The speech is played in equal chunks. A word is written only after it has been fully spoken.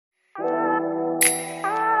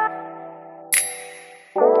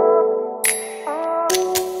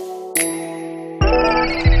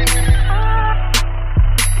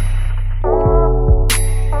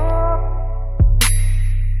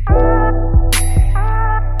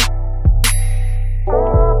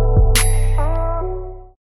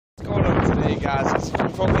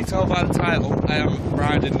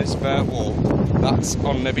riding this vert wall that's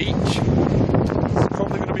on the beach. It's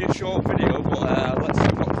probably going to be a short video, but let's see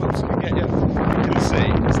what close I can get you. You can see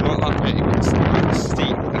it's not that big, it's like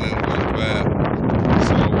steep and then a little vert.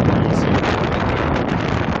 So we'll see what we can do.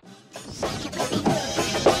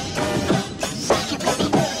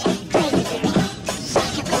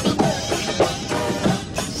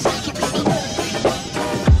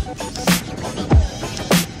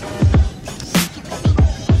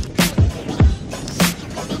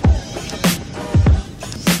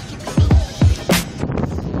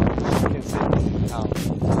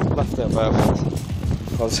 Left it about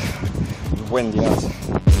because it's windy out.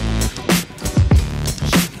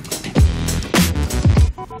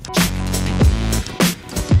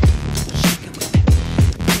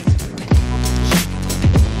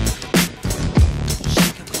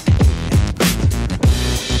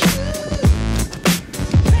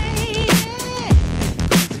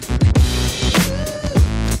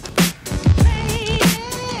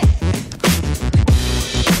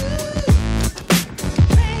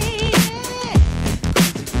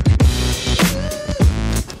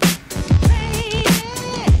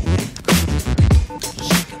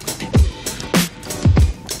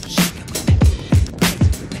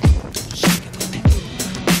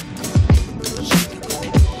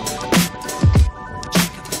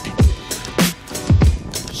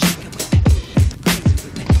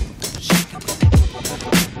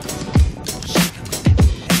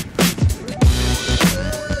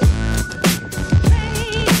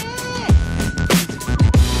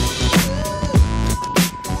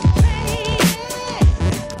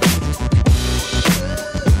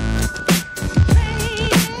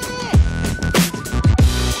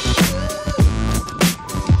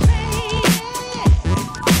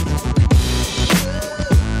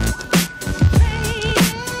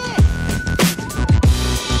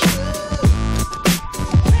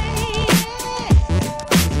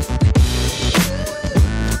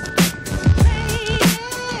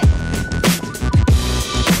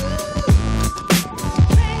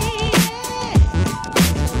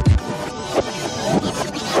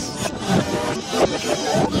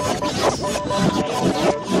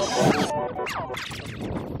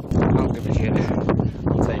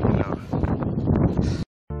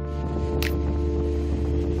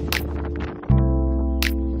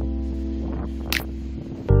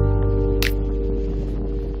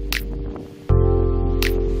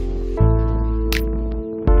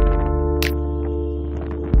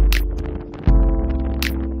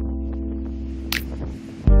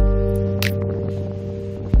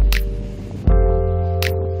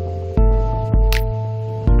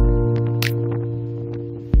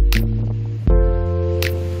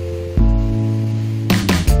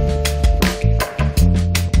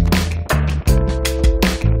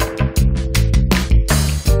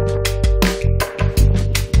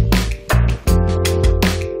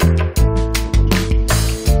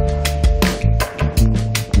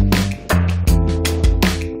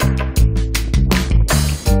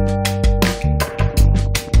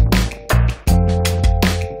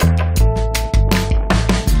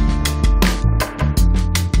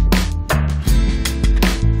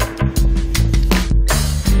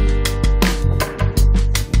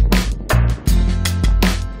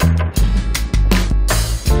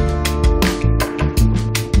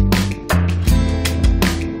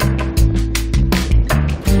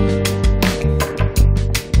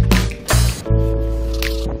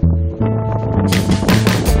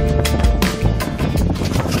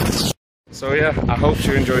 So yeah, I hope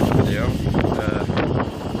you enjoyed the video.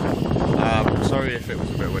 Sorry if it was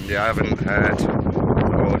a bit windy. I haven't heard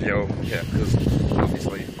the audio yet because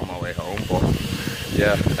obviously on my way home. But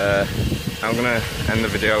yeah, I'm gonna end the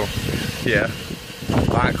video here.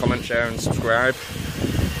 Like, comment, share, and subscribe.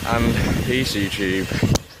 And peace, YouTube.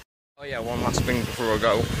 Oh yeah, one last thing before I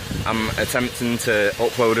go. I'm attempting to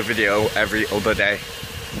upload a video every other day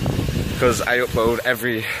because I upload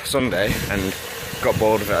every Sunday and got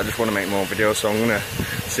bored of it. I just want to make more videos, so I'm gonna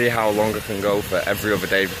see how long I can go for every other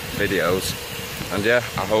day videos. And yeah,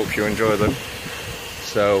 I hope you enjoy them.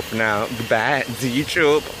 So for now, goodbye, see you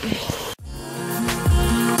YouTube.